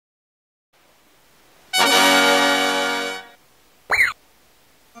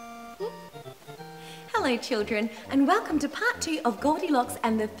Hello children, and welcome to part 2 of Goldilocks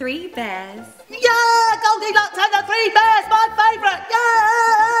and the Three Bears. Yeah, Goldilocks and the Three Bears, my favourite,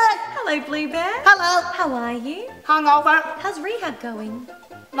 yay! Hello Blue Bear. Hello. How are you? Hungover? How's rehab going?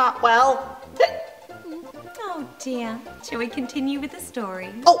 Not well. Oh dear. Shall we continue with the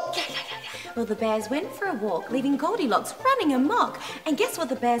story? Oh, yeah. Well, the bears went for a walk, leaving Goldilocks running amok. And guess what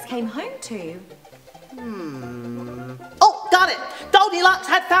the bears came home to? Oh, got it. Goldilocks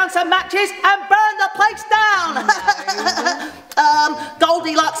had found some matches and burned the place down.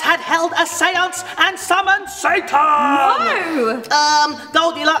 Goldilocks had held a seance and summoned Satan. No!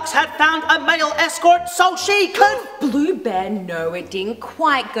 Goldilocks had found a male escort so she could... Blue Bear, no, it didn't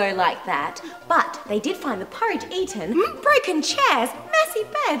quite go like that. But they did find the porridge eaten, broken chairs, messy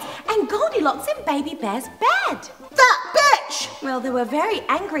beds, and Goldilocks in Baby Bear's bed. That bitch! Well, they were very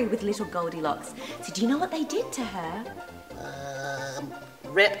angry with little Goldilocks. So do you know what they did to her?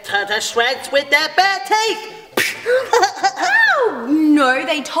 Ripped her to shreds with their bare teeth. Ow! No,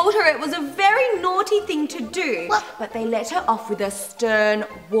 they told her it was a very naughty thing to do. What? But they let her off with a stern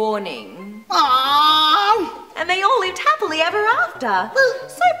warning. Aww. And they all lived happily ever after.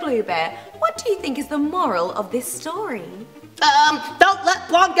 So, Blue Bear, what do you think is the moral of this story? Don't let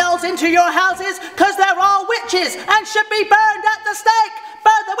blonde girls into your houses, because they're all witches and should be burned at the stake.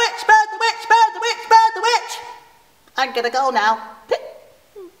 Burn the witch, burn the witch, burn the witch, burn the witch. I'm gonna go now.